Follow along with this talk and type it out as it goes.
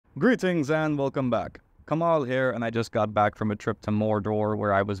Greetings and welcome back. Kamal here, and I just got back from a trip to Mordor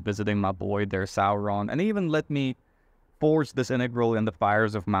where I was visiting my boy there, Sauron, and he even let me forge this integral in the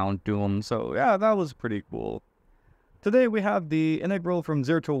fires of Mount Doom, so yeah, that was pretty cool. Today we have the integral from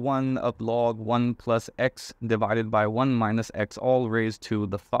 0 to 1 of log 1 plus x divided by 1 minus x all raised to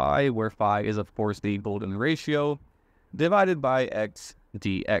the phi, where phi is of course the golden ratio, divided by x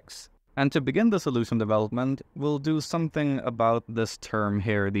dx. And to begin the solution development, we'll do something about this term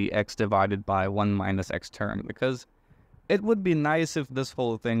here, the x divided by 1 minus x term, because it would be nice if this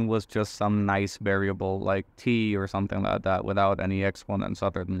whole thing was just some nice variable like t or something like that without any exponents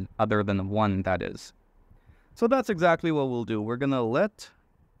other than 1, that is. So that's exactly what we'll do. We're going to let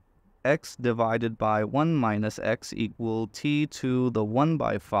x divided by 1 minus x equal t to the 1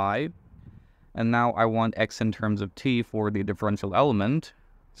 by 5. And now I want x in terms of t for the differential element.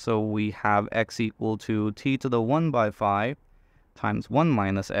 So we have x equal to t to the 1 by phi times 1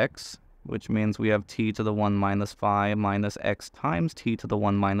 minus x, which means we have t to the 1 minus phi minus x times t to the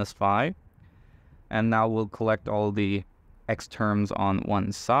 1 minus phi. And now we'll collect all the x terms on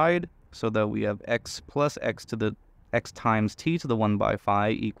one side so that we have x plus x to the x times t to the 1 by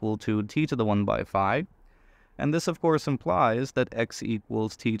phi equal to t to the 1 by phi. And this, of course, implies that x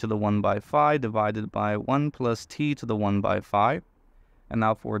equals t to the 1 by phi divided by 1 plus t to the 1 by phi. And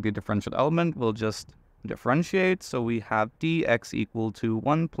now for the differential element, we'll just differentiate. So we have dx equal to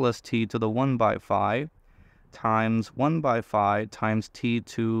 1 plus t to the 1 by phi times 1 by phi times t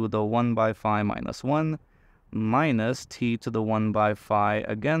to the 1 by phi minus 1 minus t to the 1 by phi,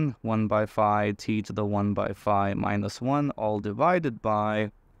 again 1 by phi, t to the 1 by phi minus 1, all divided by,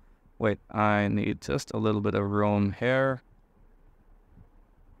 wait, I need just a little bit of room here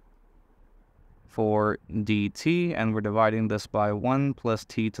for dt, and we're dividing this by 1 plus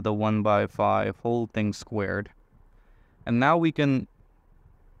t to the 1 by 5 whole thing squared. And now we can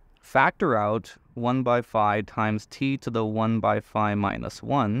factor out 1 by phi times t to the 1 by phi minus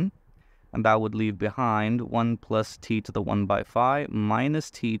 1, and that would leave behind 1 plus t to the 1 by phi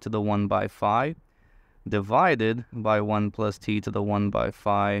minus t to the 1 by phi divided by 1 plus t to the 1 by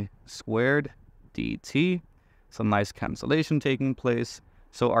phi squared dt. Some nice cancellation taking place.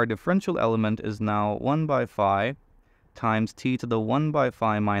 So our differential element is now 1 by phi times t to the 1 by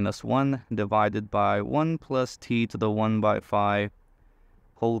phi minus 1 divided by 1 plus t to the 1 by phi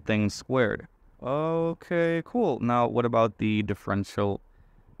whole thing squared. Okay, cool. Now what about the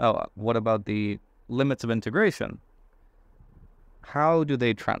what about the limits of integration? How do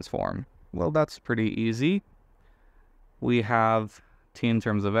they transform? Well, that's pretty easy. We have t in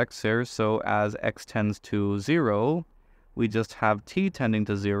terms of x here, so as x tends to 0, we just have t tending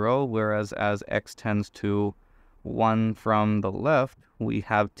to 0, whereas as x tends to 1 from the left, we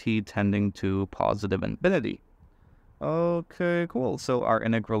have t tending to positive infinity. Okay, cool. So our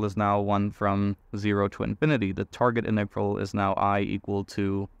integral is now 1 from 0 to infinity. The target integral is now I equal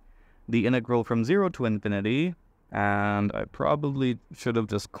to the integral from 0 to infinity, and I probably should have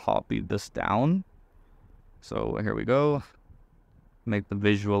just copied this down. So here we go. Make the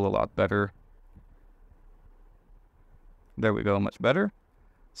visual a lot better. There we go, much better.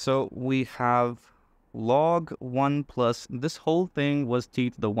 So we have log 1 plus, this whole thing was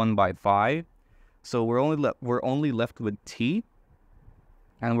t to the 1 by 5. So we're only left with t,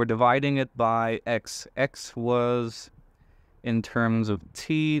 and we're dividing it by x. X was, in terms of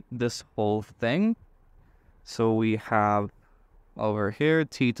t, this whole thing. So we have over here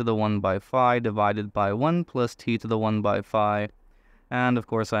t to the 1 by phi divided by 1 plus t to the 1 by phi. And of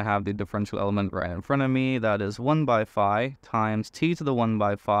course I have the differential element right in front of me. That is 1 by phi times t to the 1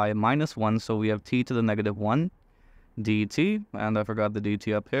 by phi minus 1. So we have t to the negative 1 dt. And I forgot the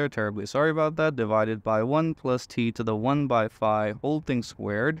dt up here. Terribly sorry about that. Divided by 1 plus t to the 1 by phi whole thing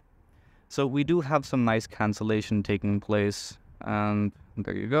squared. So we do have some nice cancellation taking place. And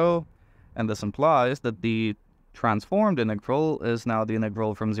there you go. And this implies that the transformed integral is now the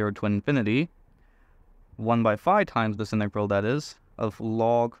integral from 0 to infinity. 1 by phi times this integral, that is, of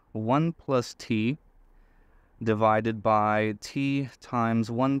log 1 plus t divided by t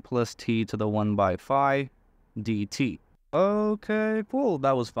times 1 plus t to the 1 by phi dt. Okay, cool.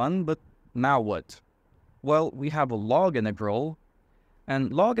 That was fun, but now what? Well, we have a log integral,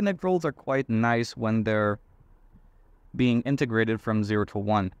 and log integrals are quite nice when they're being integrated from 0 to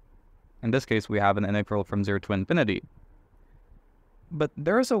 1. In this case, we have an integral from 0 to infinity. But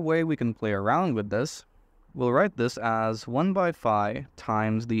there's a way we can play around with this. We'll write this as 1 by phi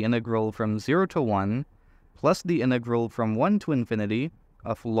times the integral from 0 to 1 plus the integral from 1 to infinity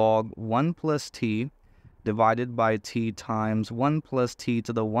of log 1 plus t divided by t times 1 plus t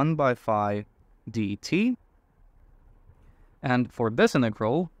to the 1 by phi dt. And for this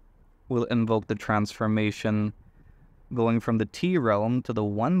integral, we'll invoke the transformation going from the t realm to the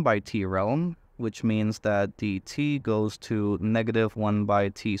 1 by t realm, which means that dt goes to negative 1 by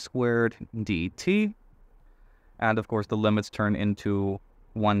t squared dt. And of course, the limits turn into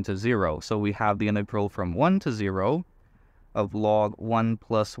 1 to 0. So we have the integral from 1 to 0 of log 1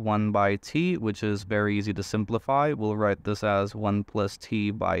 plus 1 by t, which is very easy to simplify. We'll write this as 1 plus t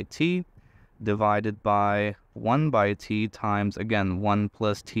by t divided by 1 by t times, again, 1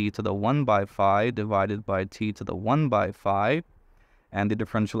 plus t to the 1 by phi divided by t to the 1 by phi. And the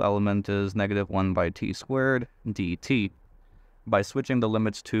differential element is negative 1 by t squared dt. By switching the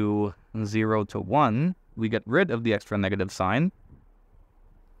limits to 0 to 1, we get rid of the extra negative sign.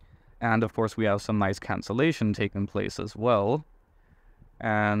 And of course, we have some nice cancellation taking place as well.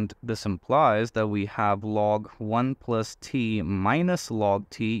 And this implies that we have log 1 plus t minus log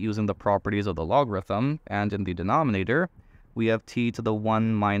t using the properties of the logarithm. And in the denominator, we have t to the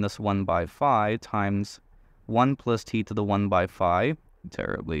 1 minus 1 by phi times 1 plus t to the 1 by phi.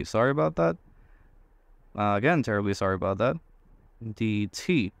 Terribly sorry about that. Again, terribly sorry about that.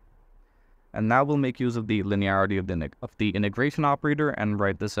 dt. And now we'll make use of the linearity of the integration operator and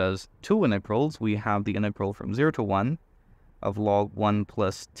write this as two integrals. We have the integral from 0 to 1 of log 1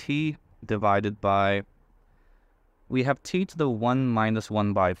 plus t divided by, we have t to the 1 minus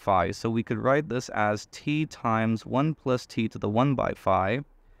 1 by phi. So we could write this as t times 1 plus t to the 1 by phi.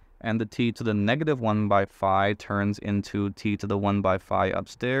 And the t to the negative 1 by phi turns into t to the 1 by phi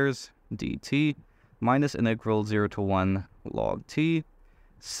upstairs, dt, minus integral 0 to 1 log t.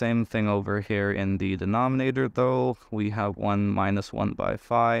 Same thing over here in the denominator, though. We have 1 minus 1 by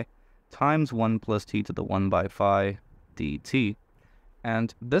phi times 1 plus t to the 1 by phi dt.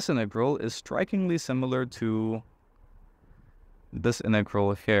 And this integral is strikingly similar to this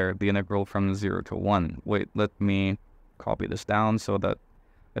integral here, the integral from 0 to 1. Wait, let me copy this down so that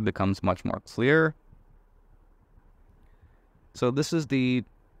it becomes much more clear. So this is the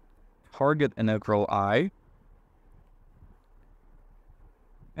target integral I.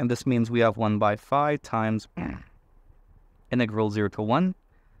 And this means we have 1 by phi times integral 0 to 1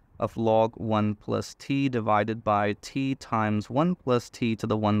 of log 1 plus t divided by t times 1 plus t to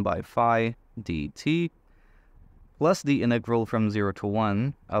the 1 by phi dt, plus the integral from 0 to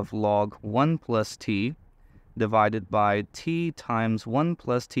 1 of log 1 plus t divided by t times 1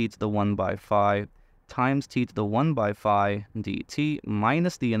 plus t to the 1 by phi times t to the 1 by phi dt,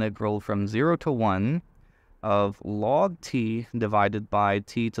 minus the integral from 0 to 1 of log t divided by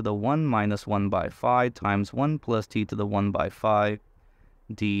t to the 1 minus 1 by phi times 1 plus t to the 1 by phi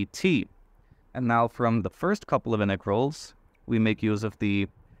dt. And now from the first couple of integrals, we make use of the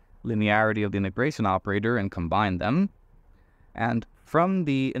linearity of the integration operator and combine them. And from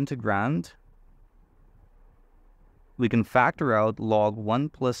the integrand, we can factor out log 1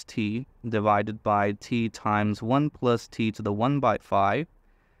 plus t divided by t times 1 plus t to the 1 by phi.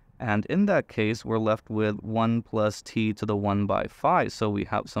 And in that case, we're left with 1 plus t to the 1 by phi. So we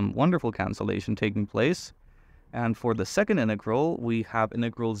have some wonderful cancellation taking place. And for the second integral, we have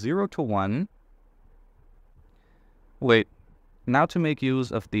integral 0 to 1. Wait, now to make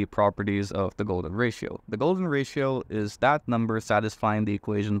use of the properties of the golden ratio. The golden ratio is that number satisfying the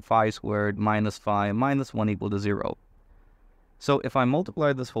equation phi squared minus phi minus 1 equal to 0. So if I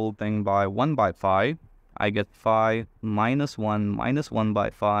multiply this whole thing by 1 by phi, I get phi minus 1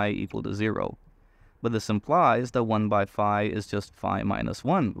 by phi equal to 0. But this implies that 1 by phi is just phi minus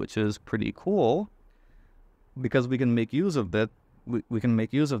 1, which is pretty cool because we can make use of that. We can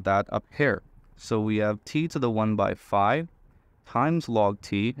make use of that up here. So we have t to the 1 by phi times log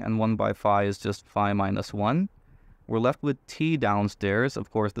t, and 1 by phi is just phi minus 1. We're left with t downstairs.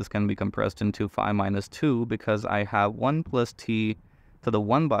 Of course, this can be compressed into phi minus 2 because I have 1 plus t to the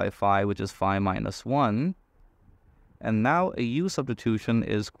 1 by phi, which is phi minus 1. And now a u substitution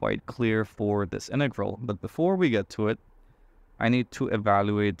is quite clear for this integral. But before we get to it, I need to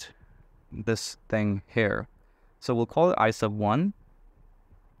evaluate this thing here. So we'll call it I sub 1.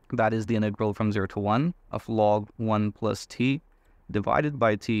 That is the integral from 0 to 1 of log 1 plus t divided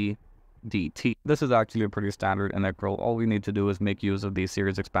by t dt. This is actually a pretty standard integral. All we need to do is make use of the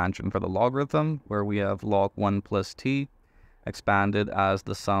series expansion for the logarithm, where we have log 1 plus t expanded as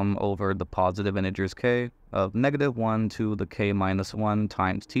the sum over the positive integers k of negative 1 to the k minus 1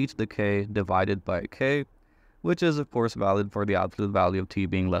 times t to the k divided by k, which is of course valid for the absolute value of t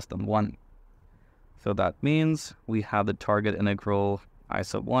being less than 1. So that means we have the target integral I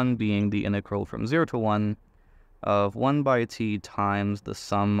sub 1 being the integral from 0 to 1 of 1 by t times the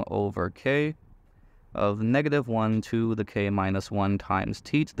sum over k of negative 1 to the k minus 1 times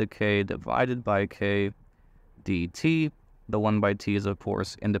t to the k divided by k dt, The 1 by t is, of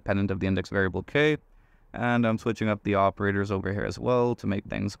course, independent of the index variable k. And I'm switching up the operators over here as well to make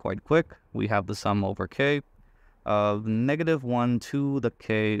things quite quick. We have the sum over k of -1 to the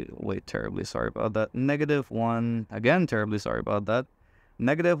k, wait, terribly sorry about that, -1, again, terribly sorry about that,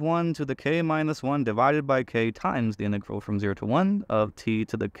 -1 to the k minus 1 divided by k times the integral from 0 to 1 of t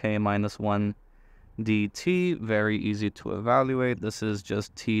to the k minus 1 dt. Very easy to evaluate. This is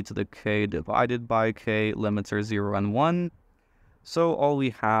just t to the k divided by k. Limits are 0 and 1. So all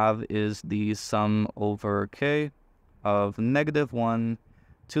we have is the sum over k of -1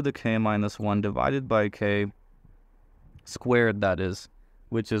 to the k minus 1 divided by k squared, that is,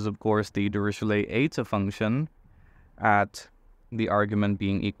 which is, of course, the Dirichlet eta function at the argument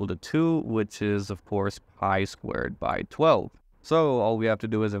being equal to 2, which is, of course, pi squared by 12. So all we have to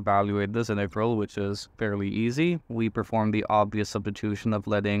do is evaluate this integral, which is fairly easy. We perform the obvious substitution of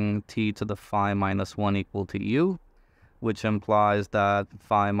letting t to the phi minus 1 equal to u, which implies that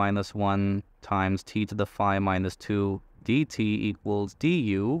phi minus 1 times t to the phi minus 2 dt equals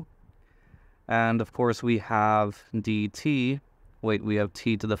du. And of course we have dt, we have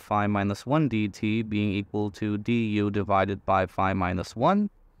t to the phi minus 1 dt being equal to du divided by phi minus 1.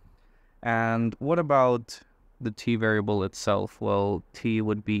 And what about the t variable itself? Well, t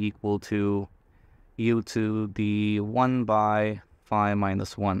would be equal to u to the 1 by phi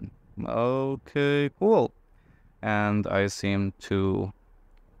minus 1. Okay, cool. And I seem to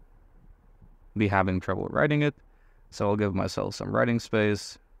be having trouble writing it, so I'll give myself some writing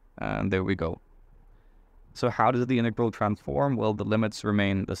space, and there we go. So how does the integral transform? Well, the limits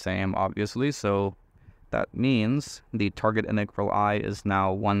remain the same, obviously, so that means the target integral I is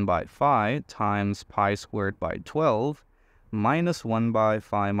now 1 by phi times pi squared by 12 minus 1 by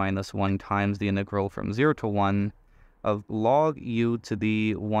phi minus 1 times the integral from 0 to 1 of log u to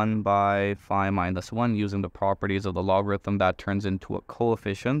the 1 by phi minus 1. Using the properties of the logarithm, that turns into a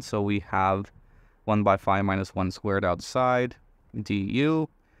coefficient, so we have 1 by phi minus 1 squared outside, du,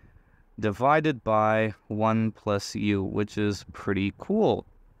 divided by 1 plus u, which is pretty cool.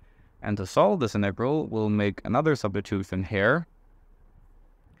 And to solve this integral, we'll make another substitution here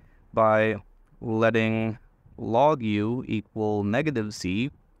by letting log u equal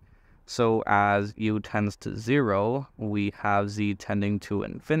 -z. So as u tends to 0, we have z tending to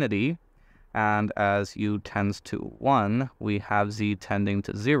infinity, and as u tends to 1, we have z tending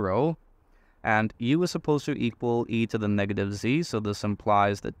to 0. And u is supposed to equal e to the -z, so this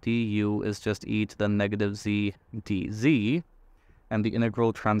implies that du is just e to the -z dz, and the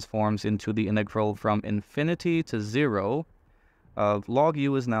integral transforms into the integral from infinity to 0 of log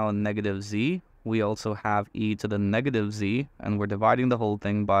u is now a -z. We also have e to the -z, and we're dividing the whole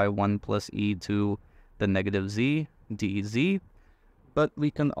thing by 1 plus e to the -z dz, but we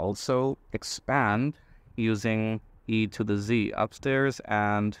can also expand using e to the z upstairs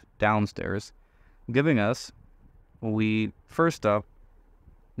and downstairs, giving us, we first up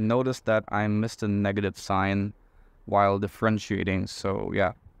notice that I missed a negative sign while differentiating, so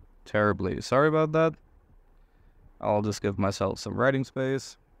yeah, terribly sorry about that. I'll just give myself some writing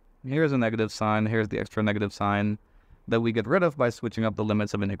space. Here's a negative sign, here's the extra negative sign that we get rid of by switching up the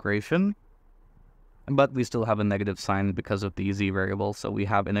limits of integration, but we still have a negative sign because of the z variable, so we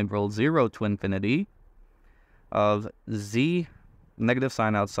have integral 0 to infinity of z, negative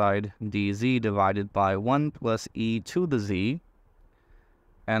sign outside, dz divided by 1 plus e to the z.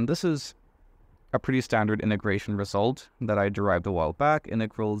 And this is a pretty standard integration result that I derived a while back.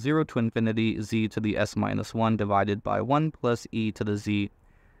 Integral 0 to infinity z to the s minus 1 divided by 1 plus e to the z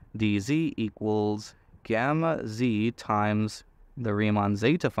dz equals gamma z times the Riemann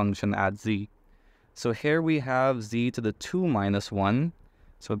zeta function at z. So here we have z to the 2 minus 1,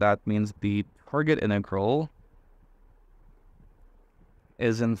 so that means the target integral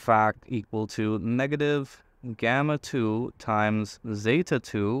is in fact equal to negative gamma 2 times zeta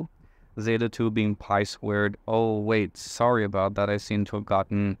 2 being pi squared. Oh wait, sorry about that, I seem to have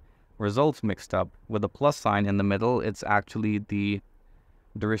gotten results mixed up. With a plus sign in the middle, it's actually the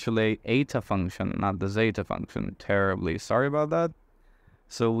Dirichlet eta function, not the zeta function. Terribly sorry about that.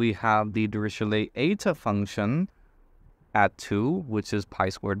 So we have the Dirichlet eta function at 2, which is pi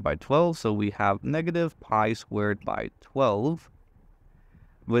squared by 12. So we have negative pi squared by 12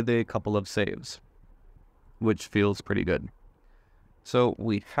 with a couple of saves, which feels pretty good. So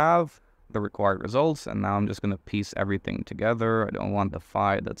we have the required results, and now I'm just going to piece everything together. I don't want the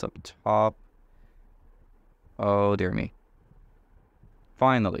phi that's up top. Oh dear me.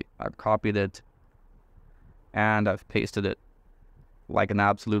 Finally, I've copied it and I've pasted it like an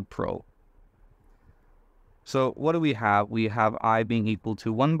absolute pro. So what do we have? We have I being equal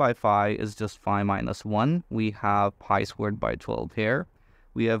to 1 by phi is just phi minus 1. We have pi squared by 12 here.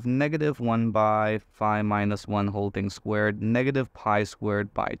 We have negative 1 by phi minus 1 whole thing squared, negative pi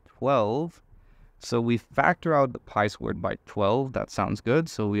squared by 12. So we factor out the pi squared by 12. That sounds good.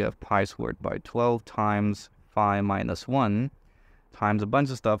 So we have pi squared by 12 times phi minus 1 times a bunch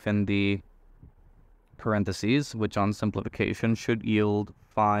of stuff in the parentheses, which on simplification should yield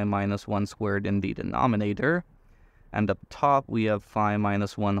phi minus 1 squared in the denominator. And up top, we have phi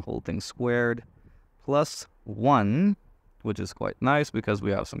minus 1 whole thing squared plus 1, which is quite nice because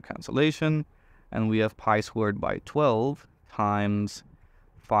we have some cancellation. And we have pi squared by 12 times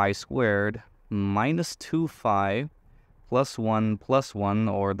phi squared minus 2 phi plus 1,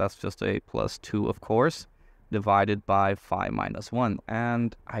 or that's just a plus 2, of course, divided by phi minus 1.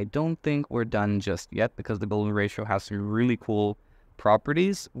 And I don't think we're done just yet because the golden ratio has some really cool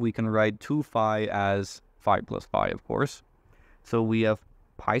properties. We can write 2 phi as phi plus phi, of course. So we have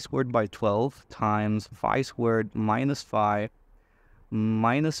pi squared by 12 times phi squared minus phi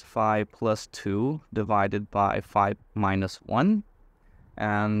plus 2 divided by phi minus 1.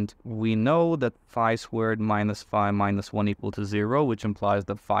 And we know that phi squared minus phi minus 1 equal to 0, which implies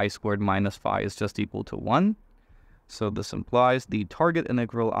that phi squared minus phi is just equal to 1. So this implies the target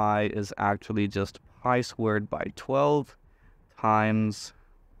integral I is actually just pi squared by 12 times,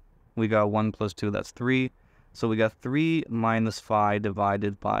 we got 1 plus 2, that's 3. So we got 3 minus phi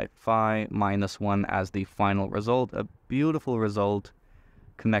divided by phi minus 1 as the final result. A beautiful result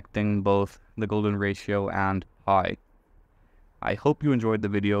connecting both the golden ratio and pi. I hope you enjoyed the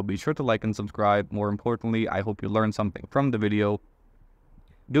video. Be sure to like and subscribe. More importantly, I hope you learned something from the video.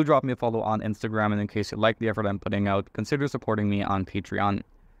 Do drop me a follow on Instagram, and in case you like the effort I'm putting out, consider supporting me on Patreon.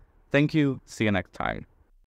 Thank you. See you next time.